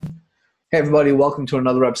Hey everybody, welcome to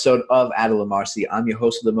another episode of Adil Amarsi. I'm your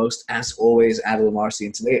host of the most, as always, Adil Amarsi,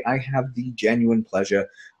 and today I have the genuine pleasure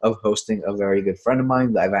of hosting a very good friend of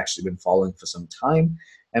mine that I've actually been following for some time,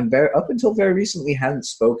 and up until very recently hadn't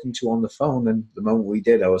spoken to on the phone. And the moment we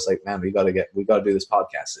did, I was like, man, we gotta do this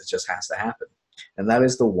podcast. It just has to happen. And that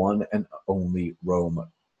is the one and only Rome.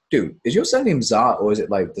 Dude, is your surname Za, or is it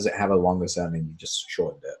like, does it have a longer surname? You just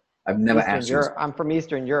shortened it. I've never Eastern asked you. Europe. I'm from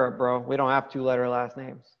Eastern Europe, bro. We don't have two-letter last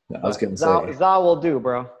names. I was But gonna say. Za will do,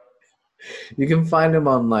 bro. You can find him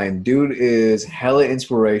online. Dude is hella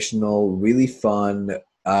inspirational, really fun,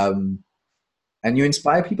 and you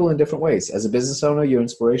inspire people in different ways. As a business owner, you're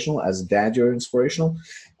inspirational. As a dad, you're inspirational.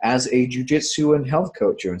 As a jujitsu and health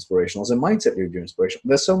coach, you're inspirational. As a mindset leader, you're inspirational.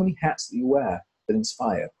 There's so many hats that you wear that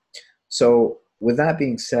inspire. So, with that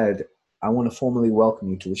being said, I want to formally welcome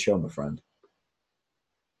you to the show, my friend.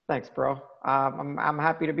 Thanks, bro. I'm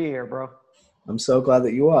happy to be here, bro. I'm so glad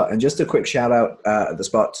that you are. And just a quick shout out at the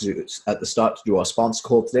start to do our sponsor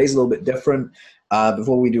call. Today's a little bit different.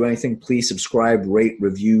 Before we do anything, please subscribe, rate,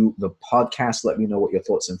 review the podcast. Let me know what your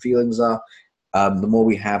thoughts and feelings are. The more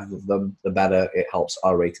we have of them, the better it helps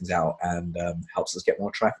our ratings out and helps us get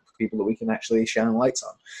more traffic for people that we can actually shine lights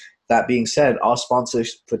on. That being said, our sponsor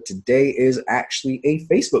for today is actually a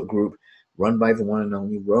Facebook group run by the one and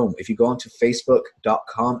only Rome. If you go onto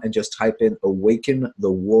facebook.com and just type in Awaken the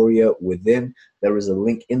Warrior Within, there is a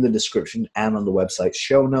link in the description and on the website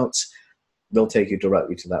show notes. They'll take you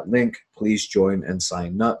directly to that link. Please join and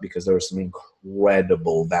sign up because there is some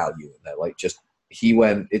incredible value in there.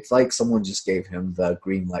 It's like someone just gave him the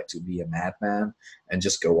green light to be a madman and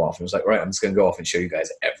just go off. And was like, right, I'm just going to go off and show you guys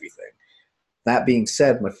everything. That being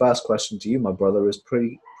said, my first question to you, my brother, is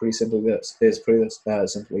pretty simply this. It's pretty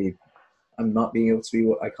simply, I'm not being able to speak.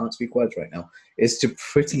 I can't speak words right now. Is to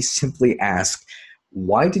pretty simply ask,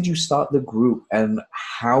 why did you start the group, and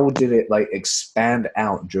how did it expand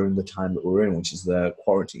out during the time that we're in, which is the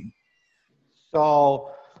quarantine?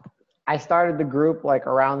 So I started the group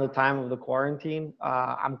around the time of the quarantine.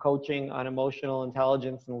 I'm coaching an emotional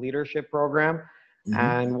intelligence and leadership program. Mm-hmm.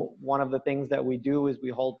 And one of the things that we do is we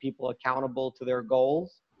hold people accountable to their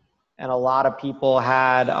goals. And a lot of people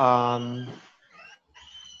had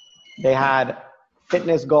they had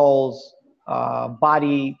fitness goals,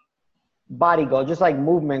 body goals, just like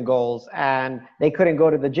movement goals, and they couldn't go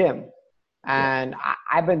to the gym. And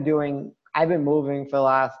I've been moving for the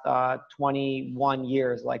last 21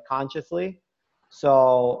 years, consciously.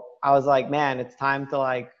 So I was like, man, it's time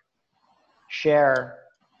to share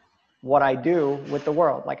what I do with the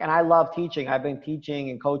world. And I love teaching. I've been teaching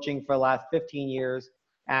and coaching for the last 15 years,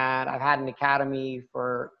 and I've had an academy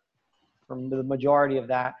for the majority of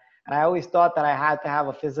that. And I always thought that I had to have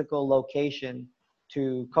a physical location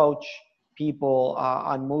to coach people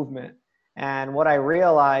on movement. And what I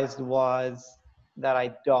realized was that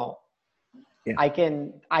I don't. Yeah. I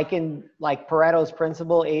can like Pareto's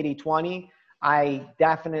principle, 80-20, I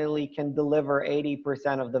definitely can deliver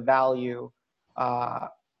 80% of the value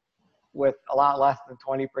with a lot less than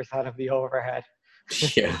 20% of the overhead.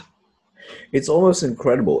 Yeah. It's almost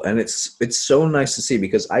incredible, and it's so nice to see,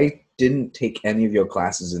 because I didn't take any of your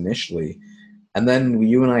classes initially, and then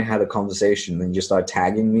you and I had a conversation, and you started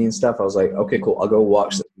tagging me and stuff. I was like, okay, cool, I'll go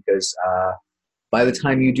watch this, because by the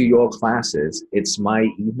time you do your classes, it's my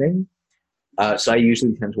evening, so I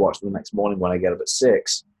usually tend to watch them the next morning when I get up at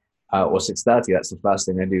 6 or 6:30. That's the first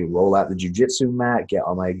thing I do. Roll out the jiu-jitsu mat, get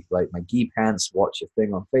on my gi pants, watch a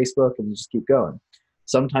thing on Facebook, and just keep going.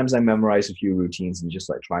 Sometimes I memorize a few routines and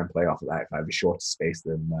just try and play off of that if I have a shorter space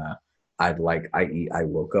than I'd like. I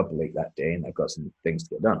woke up late that day and I've got some things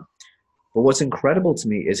to get done. But what's incredible to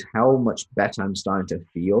me is how much better I'm starting to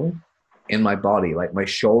feel in my body. My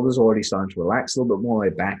shoulders are already starting to relax a little bit more. My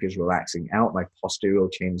back is relaxing out. My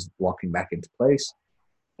postural chain is locking back into place.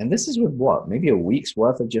 And this is with maybe a week's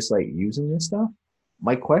worth of just using this stuff.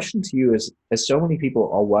 My question to you is, as so many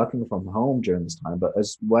people are working from home during this time, but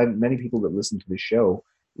as many people that listen to this show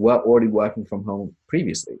were already working from home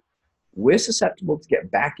previously, we're susceptible to get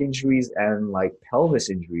back injuries and pelvis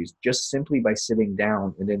injuries just simply by sitting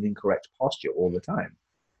down in an incorrect posture all the time.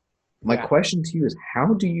 My question to you is,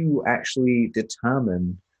 how do you actually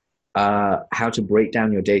determine how to break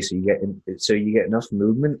down your day so you get enough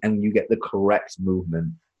movement and you get the correct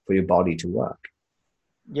movement for your body to work?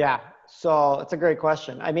 Yeah, so it's a great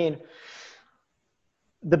question. I mean,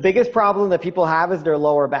 the biggest problem that people have is their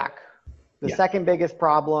lower back. The second biggest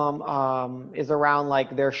problem is around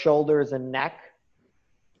their shoulders and neck.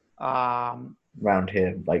 Around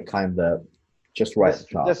here, kind of just right at the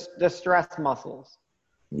top. The stress muscles.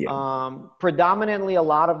 Yeah. Predominantly, a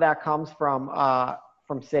lot of that comes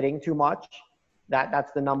from sitting too much.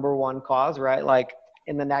 That's the number one cause, right? Like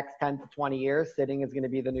in the next 10 to 20 years, sitting is going to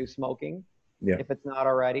be the new smoking, Yeah. if it's not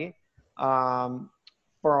already.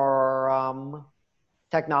 For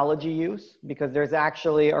technology use, because there's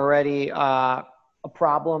actually already a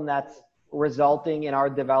problem that's resulting in our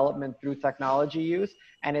development through technology use,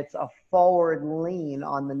 and it's a forward lean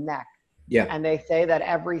on the neck. Yeah. And they say that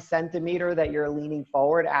every centimeter that you're leaning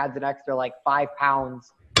forward adds an extra like 5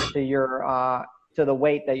 pounds to your to the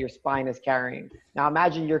weight that your spine is carrying. Now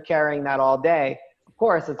imagine you're carrying that all day. Of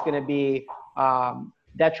course, it's going to be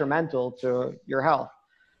detrimental to your health.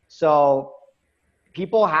 So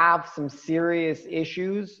people have some serious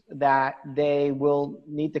issues that they will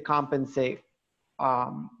need to compensate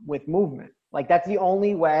with movement. Like that's the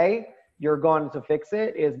only way you're going to fix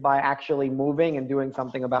it, is by actually moving and doing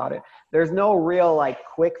something about it. There's no real like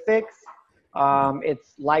quick fix.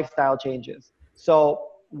 It's lifestyle changes. So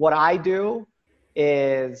what I do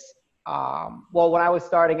is, well, when I was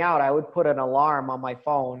starting out, I would put an alarm on my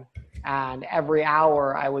phone, and every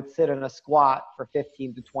hour I would sit in a squat for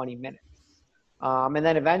 15 to 20 minutes. And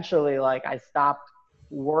then eventually, like, I stopped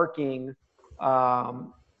working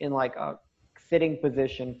in like a sitting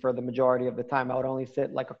position for the majority of the time. I would only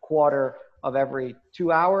sit like a quarter of every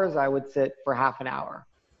 2 hours. I would sit for half an hour,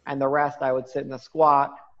 and the rest I would sit in a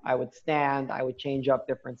squat. I would stand. I would change up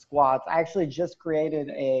different squats. I actually just created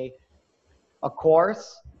a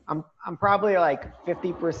course. I'm probably like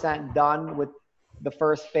 50% done with the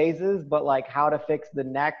first phases, but like how to fix the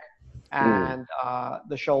neck and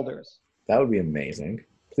the shoulders. That would be amazing.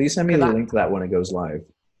 Please send me 'Cause the link to that when it goes live.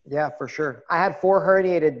 Yeah, for sure. I had 4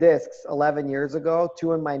 herniated discs 11 years ago,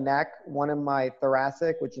 2 in my neck, 1 in my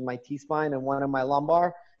thoracic, which is my T-spine, and 1 in my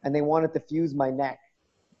lumbar. And they wanted to fuse my neck.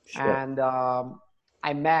 Shit. And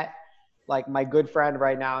I met like my good friend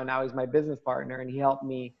right now, and now he's my business partner, and he helped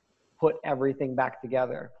me put everything back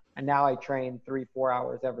together. And now I train 3-4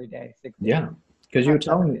 hours every day, 6 days. Yeah, because you were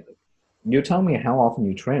telling me how often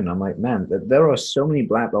you train. I'm like, man, there are so many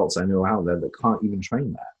black belts I know out there that can't even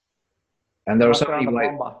train that. And there are so many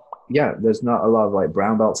like, yeah, there's not a lot of like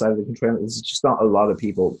brown belts out there that can train. There's just not a lot of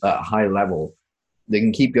people at a high level that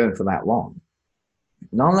can keep going for that long.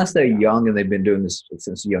 Not unless they're young and they've been doing this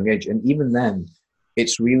since a young age. And even then,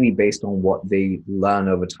 it's really based on what they learn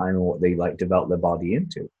over time and what they like develop their body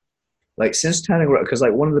into. Like since turning around, because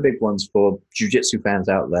like one of the big ones for jiu-jitsu fans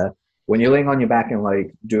out there, when you're laying on your back and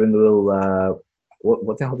like doing the little,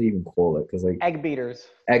 what the hell do you even call it? Because like egg beaters.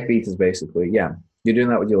 Egg beaters, basically, yeah. You're doing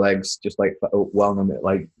that with your legs, just like well,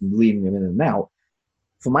 like leaving them in and out.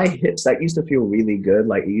 For my hips, that used to feel really good.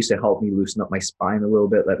 Like it used to help me loosen up my spine a little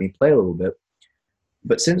bit, let me play a little bit.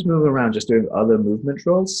 But since moving around, just doing other movement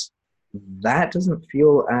drills, that doesn't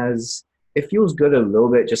feel as, it feels good a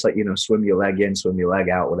little bit, just like, you know, swim your leg in, swim your leg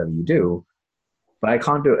out, whatever you do. But I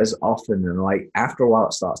can't do it as often. And like after a while,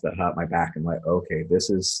 it starts to hurt my back. I'm like, okay,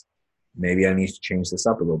 maybe I need to change this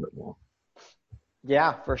up a little bit more.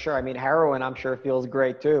 Yeah, for sure. I mean, heroin, I'm sure feels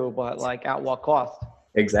great too, but like at what cost?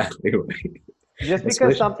 Exactly right. Just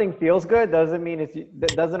because something feels good doesn't mean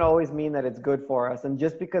that doesn't always mean that it's good for us. And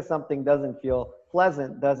just because something doesn't feel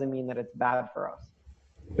pleasant doesn't mean that it's bad for us.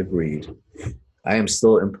 Agreed. I am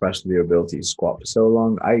still impressed with your ability to squat for so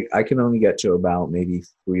long. I can only get to about maybe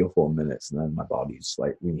 3 or 4 minutes, and then my body's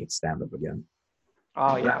like, we need to stand up again.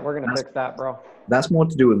 Oh yeah, we're gonna fix that, bro. That's more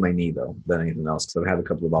to do with my knee though than anything else, because I've had a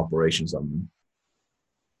couple of operations on them.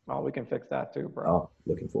 Oh, we can fix that too, bro. Oh,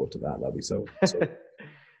 looking forward to that. That'd be so.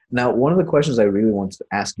 Now, one of the questions I really wanted to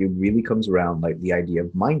ask you really comes around like the idea of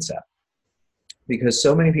mindset, because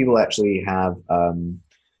so many people actually have,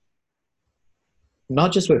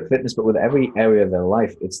 not just with fitness, but with every area of their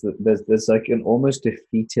life, it's that there's like an almost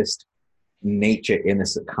defeatist nature in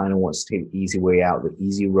us that kind of wants to take the easy way out, the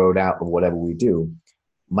easy road out of whatever we do.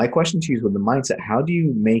 My question to you is, with the mindset, how do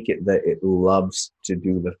you make it that it loves to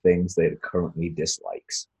do the things that it currently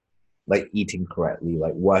dislikes? Like eating correctly,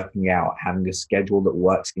 like working out, having a schedule that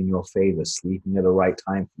works in your favor, sleeping at the right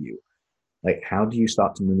time for you. Like, how do you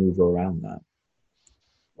start to maneuver around that?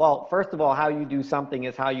 Well, first of all, how you do something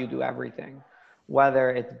is how you do everything, whether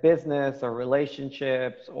it's business or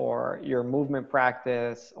relationships or your movement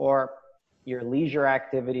practice or your leisure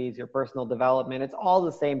activities, your personal development. It's all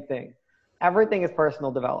the same thing. Everything is personal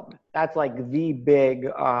development. That's like the big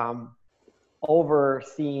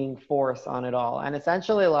overseeing force on it all. And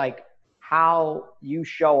essentially, like, how you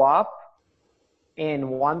show up in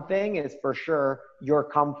one thing is for sure your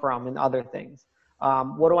come from in other things.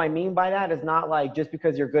 What do I mean by that? It's not like just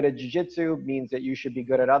because you're good at jiu-jitsu means that you should be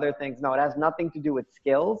good at other things. No, it has nothing to do with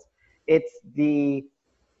skills. It's the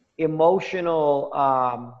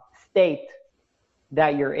emotional state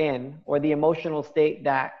that you're in, or the emotional state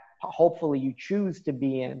that hopefully you choose to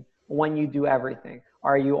be in when you do everything.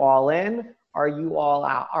 Are you all in? Are you all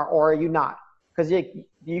out? Or are you not? Because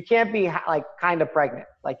you can't be like kind of pregnant.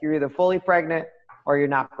 Like you're either fully pregnant or you're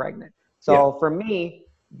not pregnant. So for me,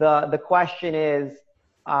 the question is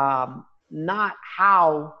not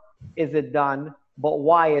how is it done, but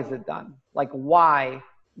why is it done? Like why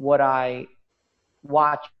would I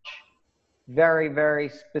watch very, very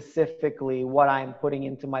specifically what I'm putting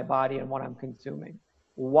into my body and what I'm consuming?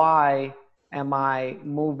 Why am I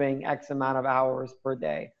moving X amount of hours per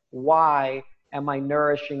day? Why am I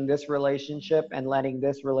nourishing this relationship and letting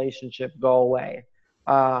this relationship go away?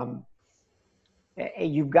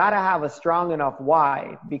 You've got to have a strong enough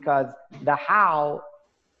why, because the how,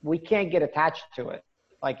 we can't get attached to it.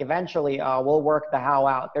 Like eventually we'll work the how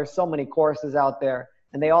out. There's so many courses out there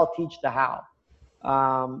and they all teach the how.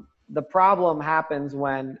 The problem happens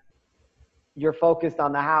when you're focused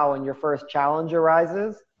on the how and your first challenge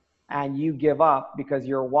arises and you give up because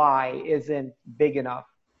your why isn't big enough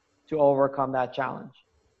to overcome that challenge.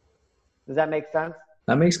 Does that make sense?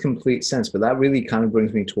 That makes complete sense, but that really kind of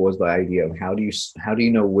brings me towards the idea of how do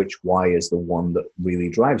you know which why is the one that really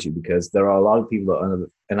drives you? Because there are a lot of people that,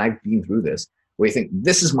 and I've been through this, where you think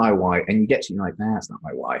this is my why, and you get to, you're like, nah, that's not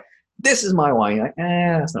my why. This is my why, and you're like,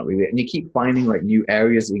 that's not really it. And you keep finding like new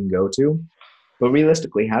areas that you can go to. But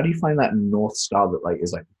realistically, how do you find that North Star that like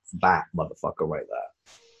is like that motherfucker right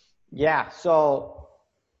there? Yeah, so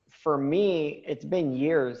for me, it's been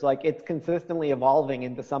years. Like it's consistently evolving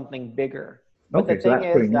into something bigger. But Okay, the so thing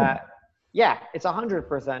that's pretty is normal. that, yeah, it's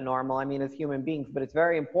 100% normal. I mean, as human beings, but it's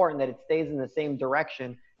very important that it stays in the same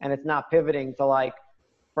direction and it's not pivoting to like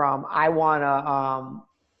from I want to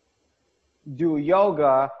do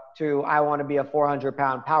yoga to I want to be a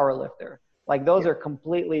 400-pound power lifter. Like those are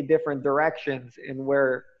completely different directions in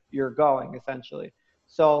where you're going, essentially.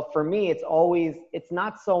 So for me, it's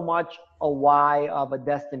not so much a why of a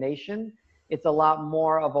destination. It's a lot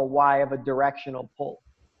more of a why of a directional pull.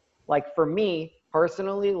 Like for me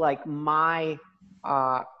personally, like my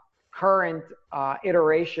current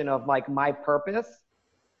iteration of like my purpose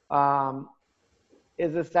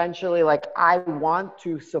is essentially like I want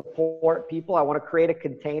to support people. I want to create a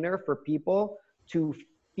container for people to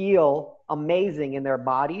feel amazing in their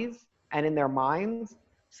bodies and in their minds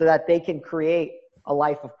so that they can create a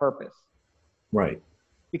life of purpose. Right.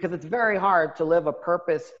 Because it's very hard to live a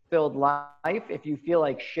purpose-filled life if you feel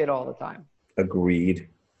like shit all the time. Agreed.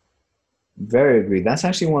 Very agreed. That's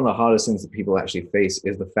actually one of the hardest things that people actually face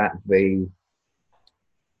is the fact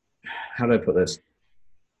how do I put this?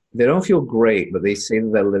 They don't feel great, but they say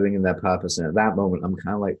that they're living in their purpose. And at that moment, I'm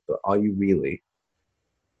kind of like, but are you really?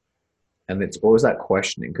 And it's always that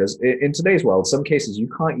questioning because in today's world, some cases you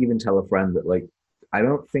can't even tell a friend that like, I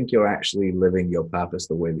don't think you're actually living your purpose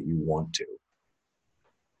the way that you want to.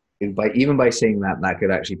 Even by saying that, that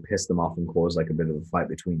could actually piss them off and cause like a bit of a fight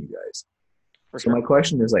between you guys. For So my sure.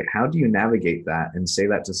 question is like, how do you navigate that and say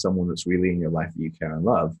that to someone that's really in your life that you care and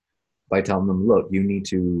love by telling them, look, you need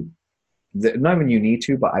to, not even you need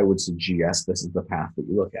to, but I would suggest this is the path that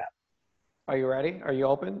you look at. Are you ready? Are you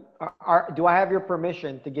open? Do I have your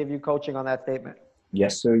permission to give you coaching on that statement?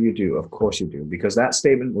 Yes, sir, you do. Of course you do. Because that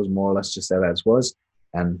statement was more or less just said as was,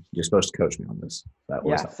 and you're supposed to coach me on this. That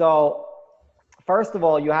was Yeah. So first of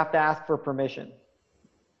all, you have to ask for permission,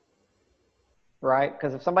 right?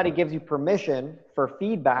 Because if somebody gives you permission for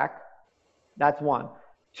feedback, that's one.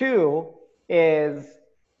 Two is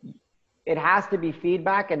it has to be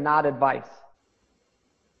feedback and not advice.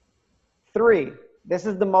 Three, this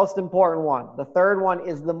is the most important one. The third one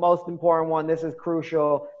is the most important one. This is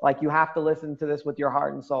crucial. Like you have to listen to this with your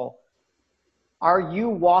heart and soul. Are you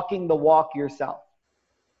walking the walk yourself?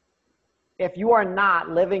 If you are not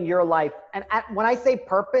living your life, and when I say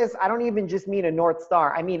purpose, I don't even just mean a North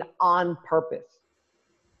Star. I mean on purpose.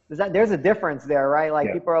 There's a difference there, right?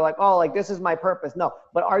 Like people are like, oh, like this is my purpose. No,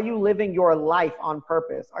 but are you living your life on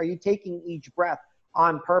purpose? Are you taking each breath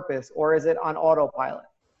on purpose, or is it on autopilot?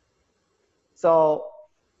 So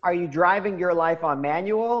are you driving your life on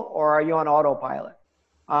manual or are you on autopilot?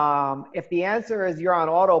 If the answer is you're on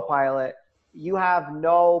autopilot, you have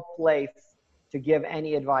no place to give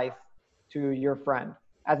any advice to your friend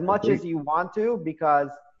as much as you want to, because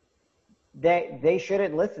they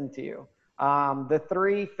shouldn't listen to you. The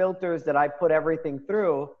three filters that I put everything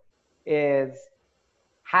through is,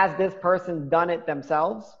 has this person done it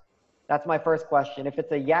themselves? That's my first question. If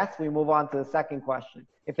it's a yes, we move on to the second question.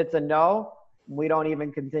 If it's a no, we don't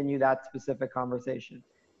even continue that specific conversation.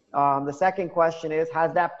 The second question is,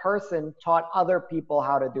 has that person taught other people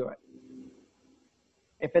how to do it?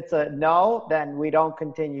 If it's a no, then we don't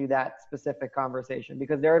continue that specific conversation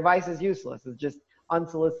because their advice is useless. It's just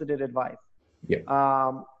unsolicited advice.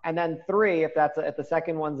 Yeah. And then 3, if the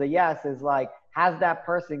second one's a yes, is like, has that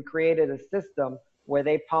person created a system where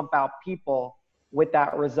they pump out people with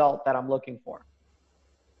that result that I'm looking for?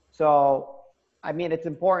 So, I mean, it's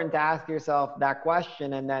important to ask yourself that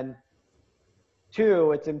question. And then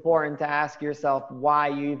 2, it's important to ask yourself why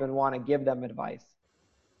you even want to give them advice.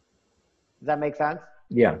 Does that make sense?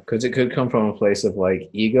 Yeah, because it could come from a place of like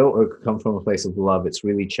ego, or it could come from a place of love. It's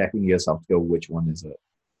really checking yourself to go, which one is it?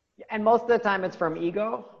 And most of the time it's from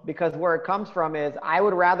ego, because where it comes from is I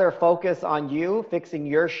would rather focus on you fixing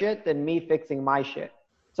your shit than me fixing my shit.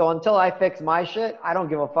 So until I fix my shit, I don't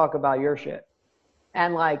give a fuck about your shit.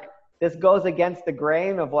 And like, this goes against the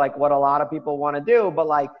grain of like what a lot of people want to do. But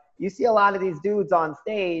like, you see a lot of these dudes on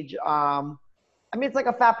stage. I mean, it's like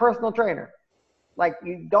a fat personal trainer. Like,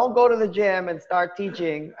 you don't go to the gym and start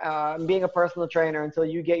teaching and being a personal trainer until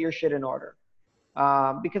you get your shit in order.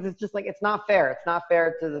 Because it's just like, it's not fair. It's not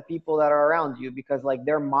fair to the people that are around you, because like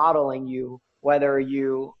they're modeling you, whether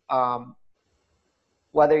you tell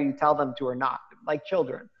them to or not. Like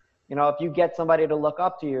children, you know, if you get somebody to look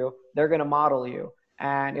up to you, they're going to model you.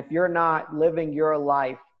 And if you're not living your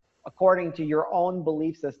life according to your own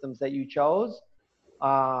belief systems that you chose,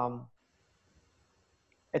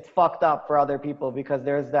 it's fucked up for other people, because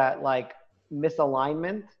there's that like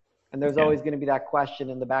misalignment, and there's always going to be that question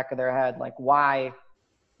in the back of their head, like, why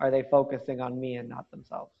are they focusing on me and not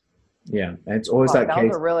themselves? Yeah, and it's always That case.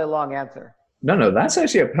 was a really long answer. No, that's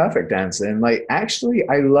actually a perfect answer. And like, actually,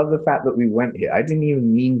 I love the fact that we went here. I didn't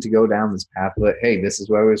even mean to go down this path, but hey, this is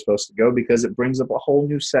where we're supposed to go, because it brings up a whole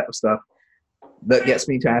new set of stuff that gets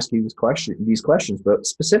me to ask you these questions. But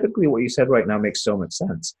specifically, what you said right now makes so much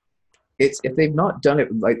sense. It's if they've not done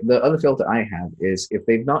it, like the other filter I have is if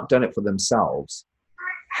they've not done it for themselves,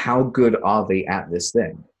 how good are they at this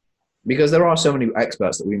thing? Because there are so many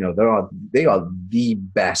experts that we know they are the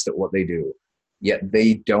best at what they do, yet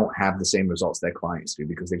they don't have the same results their clients do,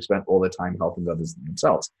 because they've spent all their time helping others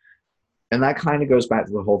themselves. And that kind of goes back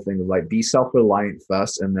to the whole thing of like, be self-reliant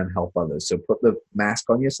first and then help others. So put the mask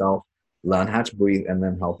on yourself, learn how to breathe, and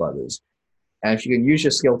then help others. And if you can use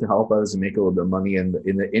your skill to help others and make a little bit of money in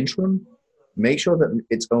the interim, make sure that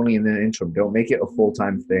it's only in the interim. Don't make it a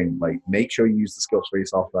full-time thing. Like, make sure you use the skills for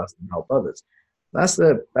yourself first and help others. That's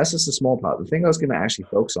just a small part. The thing I was going to actually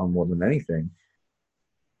focus on more than anything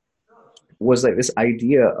was like this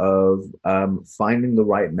idea of finding the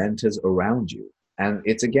right mentors around you. And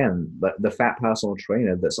it's, again, the fat personal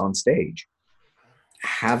trainer that's on stage.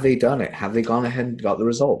 Have they done it? Have they gone ahead and got the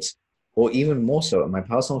results? Or even more so, and my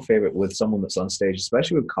personal favorite with someone that's on stage,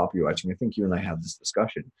 especially with copywriting, I think you and I have this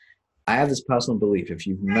discussion. I have this personal belief: if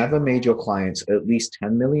you've never made your clients at least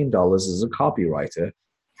 $10 million as a copywriter,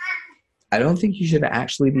 I don't think you should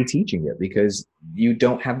actually be teaching it, because you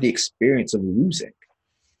don't have the experience of losing.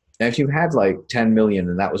 Now, if you had like 10 million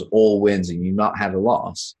and that was all wins and you not had a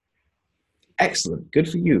loss, excellent, good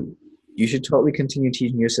for you. You should totally continue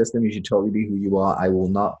teaching your system. You should totally be who you are. I will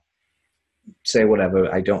not say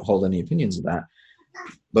whatever. I don't hold any opinions of that.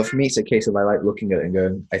 But for me, it's a case of I like looking at it and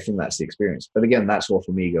going, I think that's the experience. But again, that's all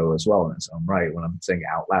from ego as well. And so I'm right when I'm saying it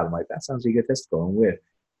out loud. I'm like, that sounds egotistical and weird.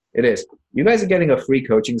 It is. You guys are getting a free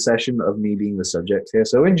coaching session of me being the subject here.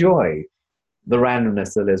 So enjoy the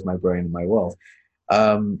randomness that is my brain and my world.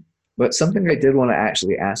 But something I did want to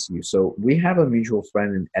actually ask you. So we have a mutual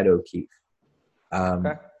friend in Ed O'Keefe.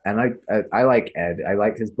 Okay. And I like Ed. I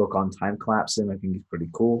like his book on time collapsing. I think he's pretty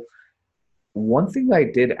cool. One thing I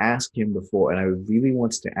did ask him before, and I really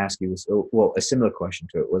wanted to ask you this, well, a similar question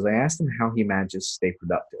to it, was I asked him how he manages to stay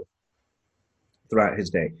productive throughout his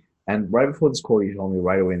day. And right before this call, you told me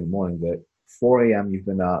right away in the morning that 4 a.m. you've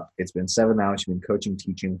been up, it's been 7 hours, you've been coaching,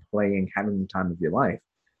 teaching, playing, having the time of your life.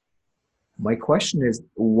 My question is,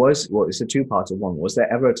 it's a two-part of one. Was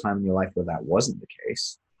there ever a time in your life where that wasn't the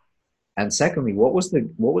case? And secondly, what was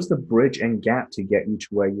the bridge and gap to get you to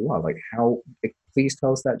where you are? Like, please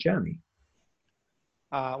tell us that journey.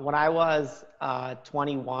 When I was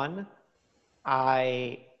 21,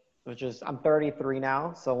 I'm 33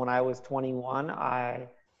 now. So when I was 21, I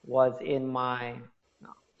was in my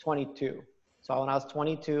 22. So when I was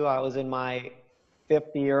 22, I was in my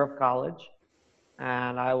 5th year of college,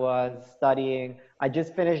 and I was studying. I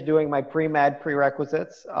just finished doing my pre-med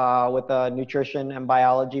prerequisites with a nutrition and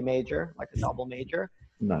biology major, like a double major.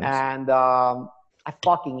 Nice. And I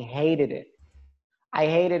fucking hated it. I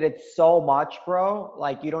hated it so much, bro.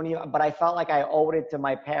 Like, you don't even, but I felt like I owed it to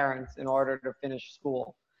my parents in order to finish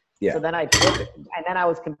school. Yeah. So then I pivoted, and then I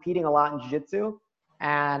was competing a lot in jiu-jitsu,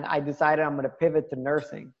 and I decided I'm going to pivot to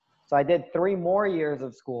nursing. So I did 3 more years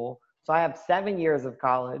of school. So I have 7 years of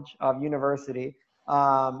college, of university.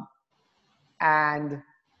 And and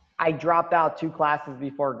I dropped out 2 classes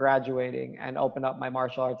before graduating and opened up my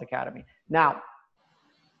martial arts academy. Now,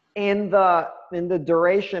 in the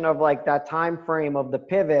duration of like that time frame of the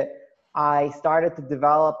pivot, I started to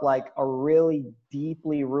develop like a really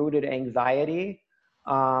deeply rooted anxiety.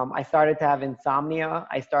 I started to have insomnia.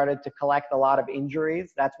 I started to collect a lot of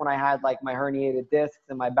injuries. That's when I had like my herniated discs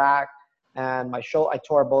in my back and my shoulder. I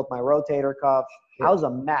tore both my rotator cuffs. I was a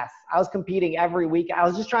mess. I was competing every week. I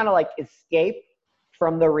was just trying to like escape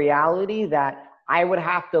from the reality that I would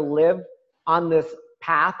have to live on this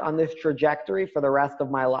path, on this trajectory for the rest of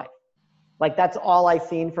my life. Like that's all I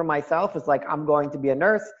seen for myself is like, I'm going to be a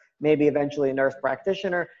nurse, maybe eventually a nurse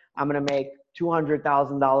practitioner. I'm going to make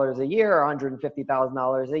 $200,000 a year or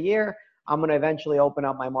 $150,000 a year. I'm going to eventually open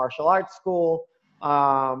up my martial arts school.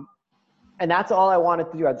 And that's all I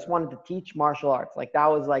wanted to do. I just wanted to teach martial arts. Like that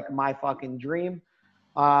was like my fucking dream.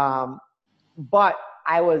 But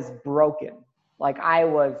I was broken. Like I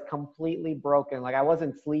was completely broken. Like I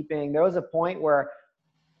wasn't sleeping. There was a point where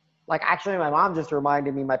like actually my mom just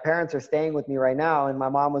reminded me, my parents are staying with me right now. And my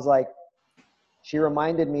mom was like, she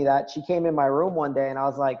reminded me that she came in my room one day and I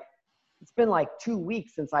was like, it's been like 2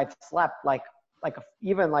 weeks since I've slept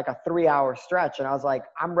even like a 3-hour stretch. And I was like,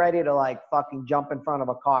 I'm ready to like fucking jump in front of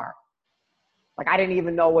a car. Like I didn't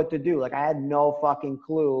even know what to do. Like I had no fucking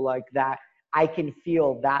clue like that I can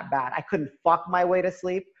feel that bad. I couldn't fuck my way to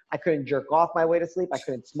sleep. I couldn't jerk off my way to sleep. I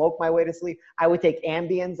couldn't smoke my way to sleep. I would take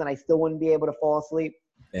Ambiens and I still wouldn't be able to fall asleep.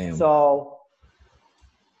 Damn. So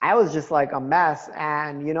I was just like a mess.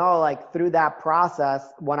 And, you know, like through that process,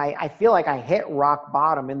 when I feel like I hit rock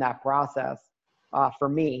bottom in that process for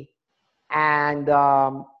me. And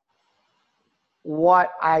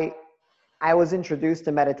what I was introduced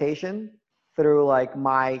to meditation through like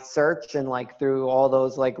my search and like through all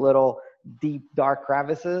those like little deep, dark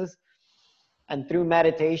crevices. And through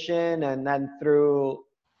meditation and then through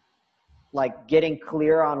like getting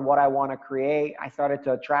clear on what I want to create, I started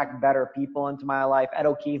to attract better people into my life, Ed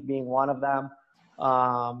O'Keefe being one of them.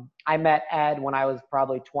 I met Ed when I was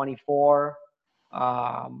probably 24.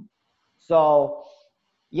 So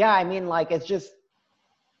yeah, I mean, like,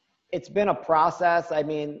 it's been a process. I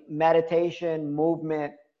mean, meditation,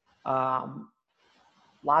 movement,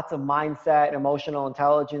 lots of mindset, emotional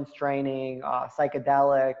intelligence training,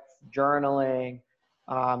 psychedelics, journaling,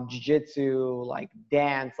 jiu-jitsu, like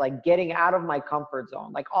dance, like getting out of my comfort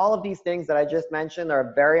zone. Like all of these things that I just mentioned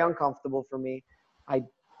are very uncomfortable for me. I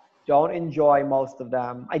don't enjoy most of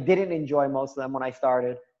them. I didn't enjoy most of them when I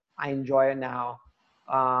started. I enjoy it now.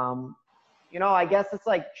 You know, I guess it's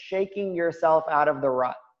like shaking yourself out of the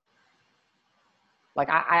rut. Like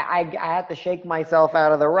I had to shake myself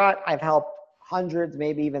out of the rut. I've helped hundreds,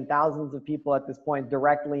 maybe even thousands of people at this point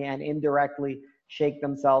directly and indirectly shake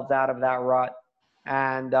themselves out of that rut.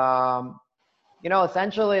 And, you know,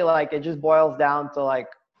 essentially like it just boils down to like,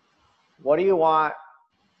 what do you want?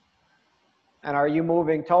 And are you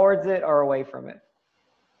moving towards it or away from it?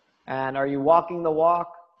 And are you walking the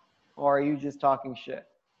walk or are you just talking shit?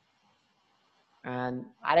 And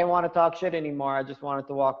I didn't want to talk shit anymore. I just wanted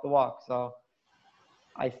to walk the walk. So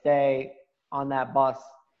I stay on that bus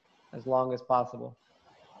as long as possible.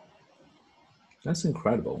 That's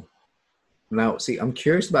incredible. Now, see, I'm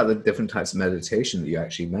curious about the different types of meditation that you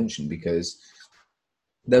actually mentioned, because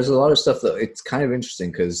there's a lot of stuff that it's kind of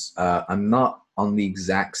interesting because I'm not on the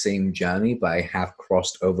exact same journey, but I have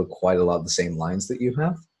crossed over quite a lot of the same lines that you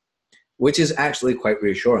have, which is actually quite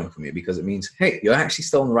reassuring for me because it means, hey, you're actually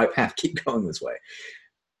still on the right path. Keep going this way.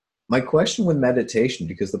 My question with meditation,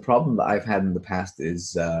 because the problem that I've had in the past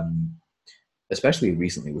is, especially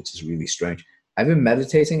recently, which is really strange, I've been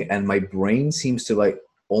meditating and my brain seems to like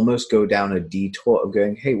almost go down a detour of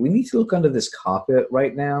going, hey, we need to look under this carpet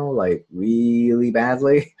right now, like really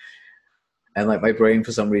badly. And like my brain,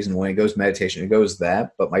 for some reason, when it goes meditation, it goes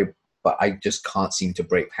there, but I just can't seem to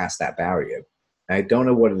break past that barrier. And I don't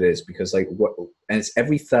know what it is because and it's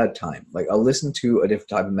every third time. Like I'll listen to a different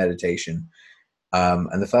type of meditation.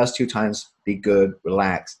 And the first 2 times, be good,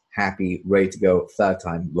 relax, happy, ready to go. Third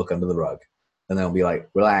time, look under the rug. And then I'll be like,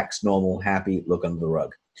 relax, normal, happy, look under the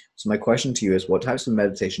rug. So my question to you is, what types of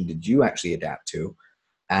meditation did you actually adapt to?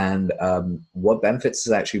 And what benefits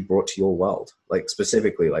has it actually brought to your world? Like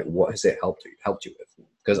specifically, like what has it helped you with?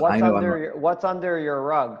 Because I know what's under your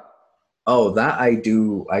rug? Oh, that I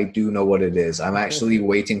do know what it is. I'm actually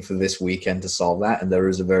waiting for this weekend to solve that, and there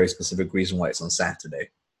is a very specific reason why it's on Saturday.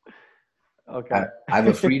 Okay. I have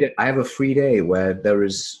a free day. I have a free day where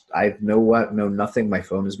I have no work, no nothing. My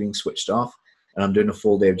phone is being switched off, and I'm doing a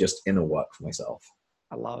full day of just inner work for myself.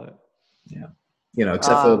 I love it. Yeah, you know,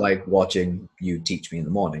 except for like watching you teach me in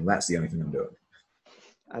the morning. That's the only thing I'm doing.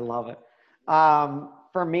 I love it.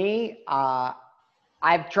 For me,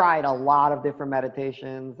 I've tried a lot of different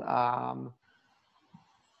meditations.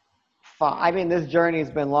 I mean, this journey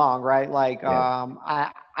has been long, right? Like,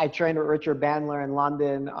 Yeah. I trained with Richard Bandler in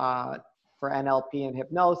London for NLP and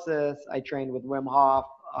hypnosis. I trained with Wim Hof,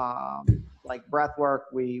 like breath work.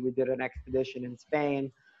 We did an expedition in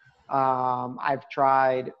Spain. I've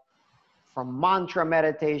tried from mantra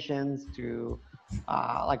meditations to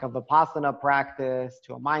like a Vipassana practice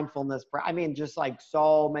to a mindfulness. I mean, just like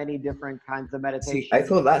so many different kinds of See, I meditation.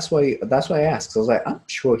 thought that's why I asked. 'Cause I was like, I'm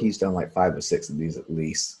sure he's done like 5 or 6 of these at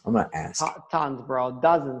least. I'm gonna ask. Tons, bro,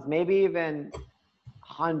 dozens, maybe even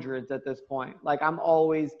hundreds at this point. Like I'm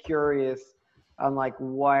always curious on like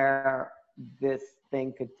where this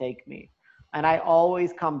thing could take me. And I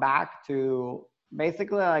always come back to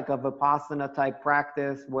basically like a Vipassana type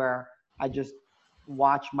practice where I just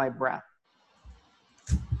watch my breath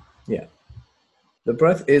Yeah, the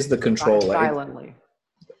breath is the control. Like, silently.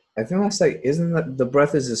 I think that's like, isn't that the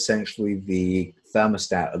breath is essentially the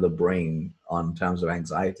thermostat of the brain on terms of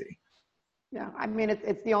anxiety? Yeah, I mean,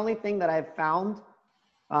 it's the only thing that I've found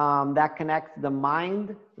that connects the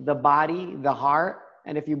mind, the body, the heart,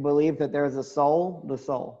 and if you believe that there's a soul, the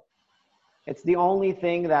soul. It's the only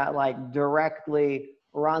thing that like directly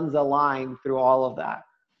runs a line through all of that.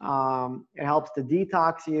 It helps to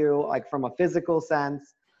detox you, like from a physical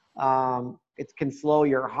sense. It can slow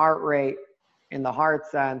your heart rate in the heart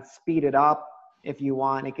sense, speed it up if you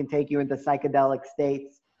want. It can take you into psychedelic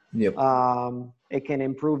states. Yep. It can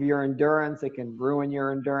improve your endurance. It can ruin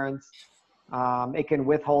your endurance. It can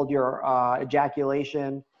withhold your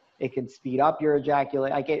ejaculation. It can speed up your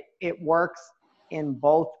ejaculation. Like it works in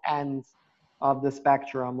both ends of the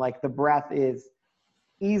spectrum. Like the breath is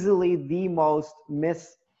easily the most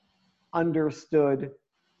misunderstood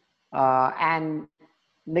and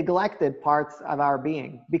neglected parts of our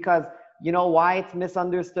being. Because you know why it's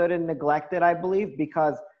misunderstood and neglected, I believe?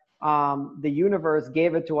 Because the universe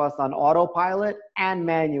gave it to us on autopilot and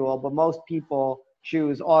manual, but most people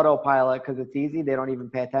choose autopilot because it's easy. They don't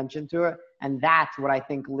even pay attention to it. And that's what I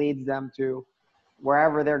think leads them to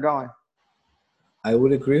wherever they're going. I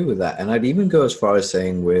would agree with that. And I'd even go as far as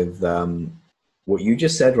saying with what you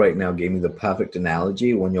just said right now gave me the perfect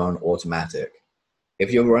analogy when you're on automatic.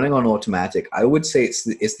 If you're running on automatic, I would say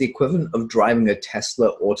it's the equivalent of driving a Tesla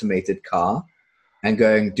automated car and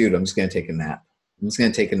going, dude, I'm just going to take a nap. I'm just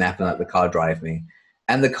going to take a nap and let the car drive me.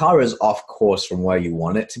 And the car is off course from where you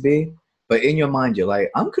want it to be. But in your mind, you're like,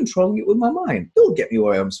 I'm controlling it with my mind. It'll get me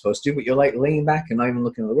where I'm supposed to. But you're like laying back and not even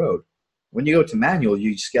looking at the road. When you go to manual,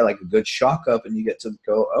 you just get like a good shock up and you get to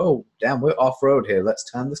go, oh, damn, we're off road here. Let's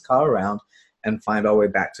turn this car around and find our way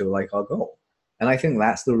back to like our goal. And I think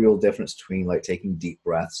that's the real difference between like taking deep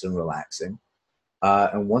breaths and relaxing.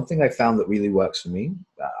 And one thing I found that really works for me,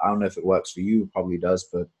 I don't know if it works for you, probably does,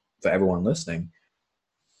 but for everyone listening,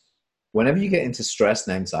 whenever you get into stress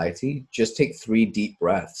and anxiety, just take 3 deep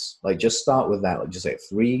breaths. Like just start with that. Like just like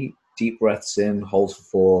 3 deep breaths in, hold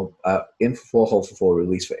for 4, in for 4, hold for 4,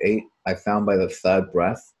 release for 8. I found by the 3rd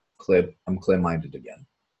breath, I'm clear-minded again.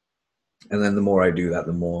 And then the more I do that,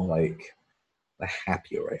 the more like the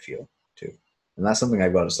happier I feel too. And that's something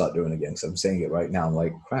I've got to start doing again. So I'm saying it right now. I'm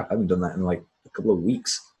like, crap, I haven't done that in like a couple of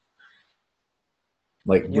weeks.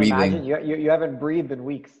 Like Can you breathing. imagine? You haven't breathed in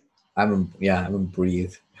weeks. I haven't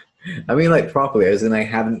breathed. I mean, like properly, as in I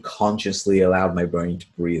haven't consciously allowed my brain to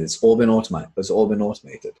breathe. It's all been automatic. It's all been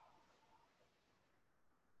automated.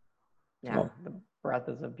 Yeah, the breath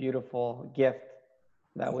is a beautiful gift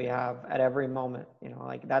that we have at every moment. You know,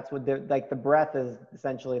 like that's what like the breath is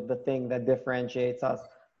essentially the thing that differentiates us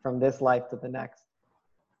from this life to the next.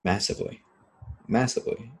 Massively.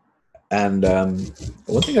 And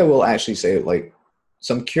one thing I will actually say, like,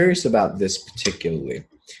 so I'm curious about this particularly.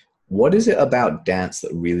 What is it about dance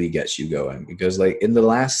that really gets you going? Because like in the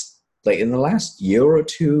last year or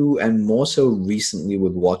two, and more so recently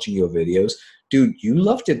with watching your videos, dude, you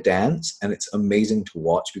love to dance and it's amazing to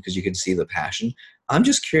watch because you can see the passion. I'm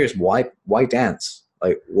just curious, why dance?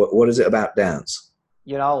 Like what is it about dance?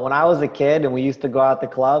 You know, when I was a kid and we used to go out to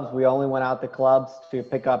clubs, we only went out to clubs to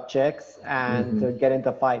pick up chicks and Mm-hmm. to get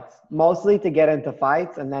into fights. Mostly to get into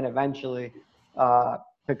fights and then eventually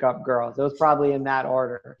pick up girls. It was probably in that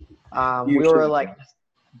order. We were Usually, like just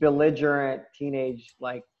belligerent teenage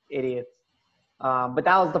like idiots. But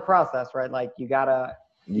that was the process, right? Like you you gotta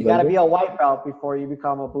gotta go. be a white belt before you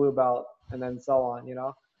become a blue belt and then so on, you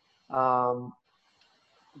know?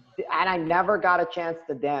 And I never got a chance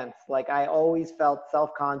to dance. Like I always felt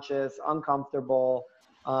self-conscious, uncomfortable.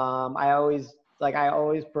 I always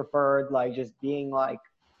preferred like just being like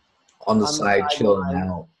On the on the side, chilling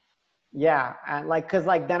sidelines. out. Yeah, and like, cause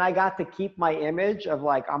like then I got to keep my image of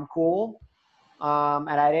like I'm cool, and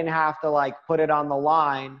I didn't have to like put it on the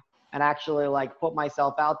line and actually like put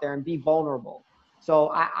myself out there and be vulnerable.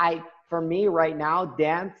 So for me right now,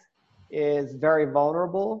 dance is very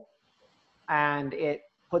vulnerable, and it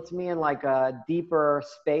puts me in like a deeper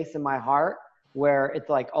space in my heart where it's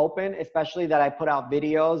like open, especially that I put out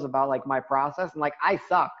videos about like my process, and like I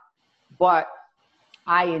suck, but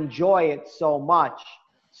I enjoy it so much.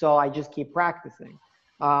 So I just keep practicing.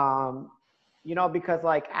 Um, because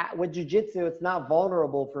like with jujitsu, it's not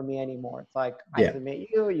vulnerable for me anymore. It's like I Yeah. submit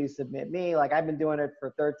you, you submit me. Like I've been doing it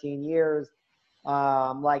for 13 years.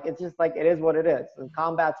 Like it's just like it is what it is. In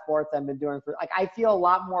combat sports, I've been doing for like I feel a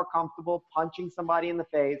lot more comfortable punching somebody in the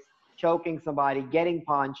face, choking somebody, getting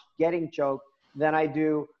punched, getting choked than I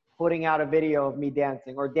do putting out a video of me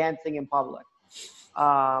dancing or dancing in public.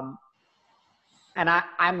 Um, and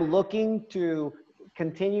I'm looking to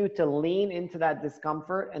continue to lean into that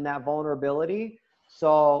discomfort and that vulnerability.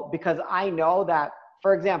 So, because I know that,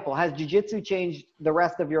 for example, has jujitsu changed the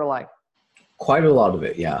rest of your life? Quite a lot of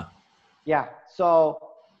it, yeah. Yeah. So,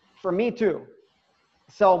 for me too.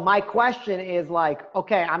 So, my question is like,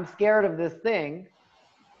 okay, I'm scared of this thing.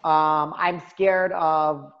 I'm scared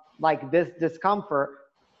of like this discomfort.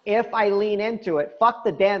 If I lean into it, fuck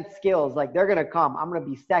the dance skills. Like they're gonna come. I'm gonna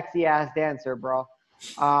be sexy ass dancer, bro.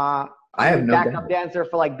 I'm I gonna have be no backup doubt. dancer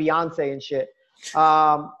for like Beyonce and shit.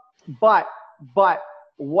 Um, but but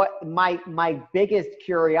what my biggest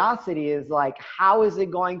curiosity is like, how is it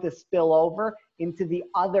going to spill over into the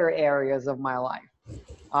other areas of my life?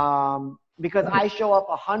 Because I show up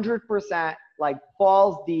 100% like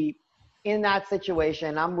balls deep in that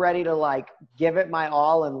situation. I'm ready to like give it my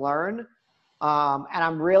all and learn. And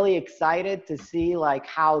I'm really excited to see like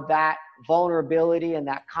how that vulnerability and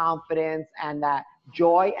that confidence and that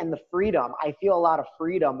joy and the freedom. I feel a lot of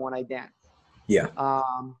freedom when I dance. Yeah.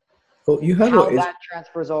 Um, Well, you have how what is that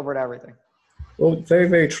transfers over to everything. well, very,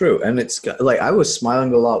 very true. And it's like I was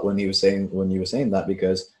smiling a lot when you were saying that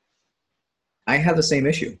because I had the same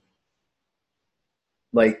issue.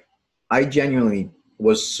 Like I genuinely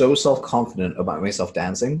was so self-confident about myself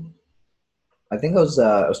dancing. I think I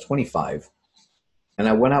was 25, and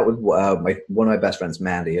I went out with one of my best friends,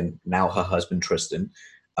 Mandy, and now her husband Tristan.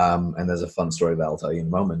 And there's a fun story that I'll tell you in a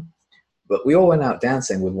moment. But we all went out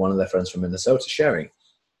dancing with one of their friends from Minnesota, Sherry,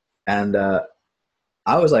 and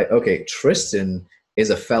I was like, okay, Tristan is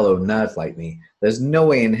a fellow nerd like me. There's no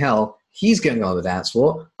way in hell he's going to go on the dance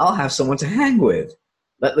floor. I'll have someone to hang with.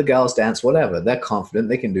 Let the girls dance, whatever. They're confident.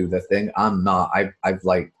 They can do their thing. I'm not. I've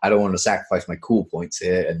like, I don't want to sacrifice my cool points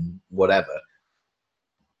here and whatever.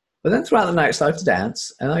 But then throughout the night, I started to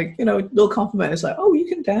dance, and like, little compliment. It's like, oh, you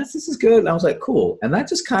can dance. This is good. And I was like, cool. And that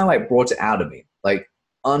just kind of like brought it out of me, like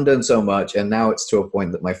undone so much. And now it's to a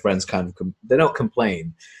point that my friends kind of they don't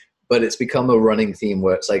complain, but it's become a running theme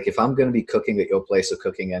where it's like, if I'm going to be cooking at your place or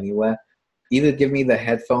cooking anywhere, either give me the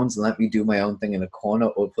headphones and let me do my own thing in a corner,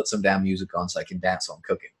 or put some damn music on so I can dance on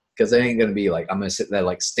cooking. Because it ain't going to be like I'm going to sit there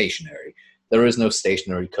like stationary. There is no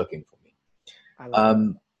stationary cooking for me. I love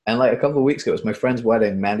that. And like a couple of weeks ago, it was my friend's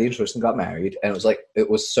wedding. Mandy and Tristan got married, and it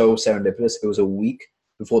was so serendipitous. It was a week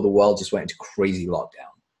before the world just went into crazy lockdown.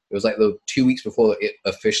 It was like the 2 weeks before it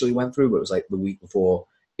officially went through, but it was like the week before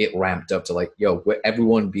it ramped up to like, yo,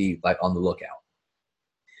 everyone be like on the lookout.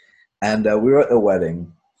 And we were at the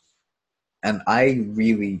wedding, and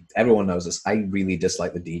everyone knows this, I really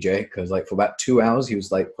dislike the DJ because like for about 2 hours, he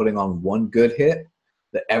was like putting on one good hit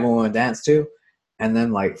that everyone would dance to, and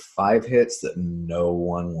then like five hits that no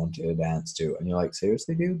one wanted to dance to. And you're like,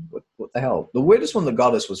 seriously, dude? What the hell? The weirdest one that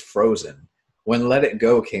got us was Frozen. When Let It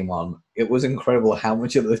Go came on, it was incredible how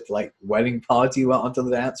much of the like wedding party went onto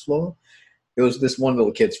the dance floor. It was this one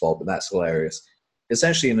little kid's fault, but that's hilarious.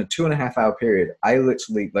 Essentially, in a 2.5 hour period, I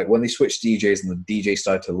literally like when they switched DJs and the DJ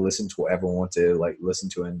started to listen to what everyone wanted to like listen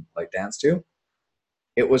to and like dance to.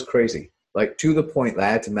 It was crazy, like to the point that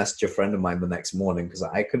I had to message a friend of mine the next morning because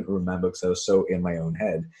I couldn't remember because I was so in my own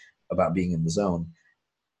head about being in the zone.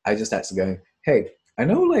 I just had to go, hey, I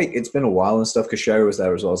know like it's been a while and stuff because Sherry was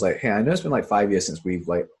there as well. I was like, hey, I know it's been like 5 years since we've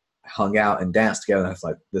like hung out and danced together. And I was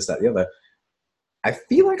like, this, that, the other. I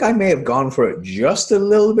feel like I may have gone for it just a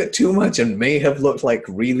little bit too much and may have looked like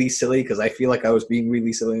really silly because I feel like I was being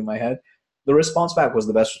really silly in my head. The response back was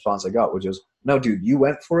the best response I got, which was, no, dude, you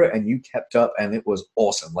went for it and you kept up and it was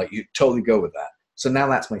awesome. Like, you totally go with that. So now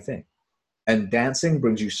that's my thing. And dancing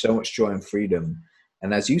brings you so much joy and freedom.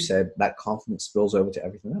 And as you said, that confidence spills over to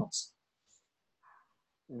everything else.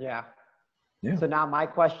 Yeah. Yeah. So now my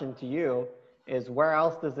question to you is, where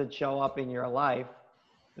else does it show up in your life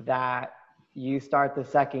that you start to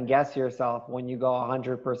second guess yourself when you go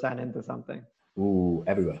 100% into something. Ooh,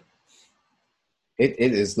 everywhere. It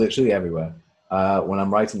is literally everywhere. When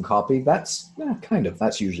I'm writing copy, that's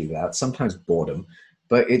that's usually that. Sometimes boredom,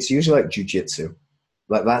 but it's usually like jujitsu.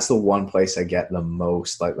 Like that's the one place I get the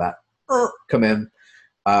most like that. Come in.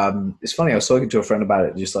 It's funny. I was talking to a friend about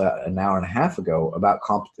it just like an hour and a half ago about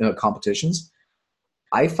competitions.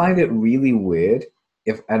 I find it really weird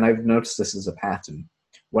and I've noticed this as a pattern.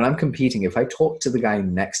 When I'm competing, if I talk to the guy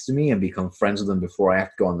next to me and become friends with them before I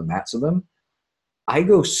have to go on the mats with them, I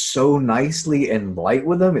go so nicely and light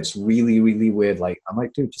with them. It's really, really weird. Like, I'm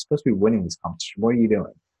like, dude, you're supposed to be winning this competition. What are you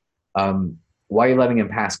doing? Why are you letting him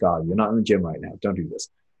pass God? You're not in the gym right now. Don't do this.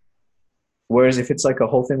 Whereas if it's like a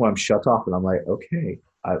whole thing where I'm shut off and I'm like, okay,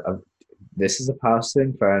 this is a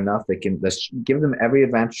person, fair enough. Let's give them every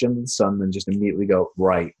advantage under the sun and just immediately go,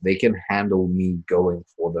 right, they can handle me going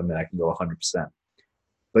for them and I can go 100%.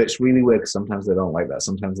 But it's really weird because sometimes they don't like that.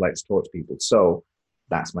 Sometimes they like to talk to people. So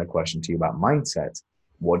that's my question to you about mindset.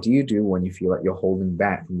 What do you do when you feel like you're holding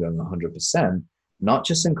back from going 100%, not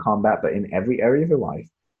just in combat, but in every area of your life?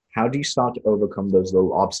 How do you start to overcome those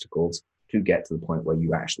little obstacles to get to the point where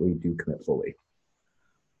you actually do commit fully?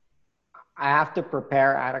 I have to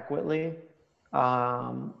prepare adequately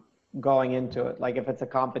going into it. Like if it's a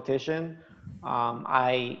competition,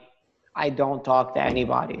 I don't talk to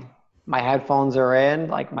anybody. My headphones are in,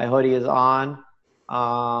 like my hoodie is on.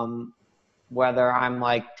 Um, Whether I'm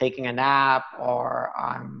like taking a nap or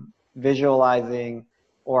I'm visualizing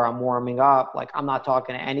or I'm warming up, like I'm not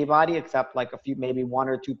talking to anybody except like a few, maybe one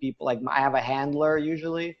or two people. Like I have a handler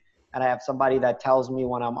usually, and I have somebody that tells me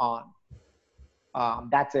when I'm on.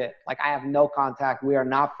 That's it. Like I have no contact. We are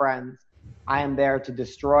not friends. I am there to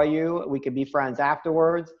destroy you. We could be friends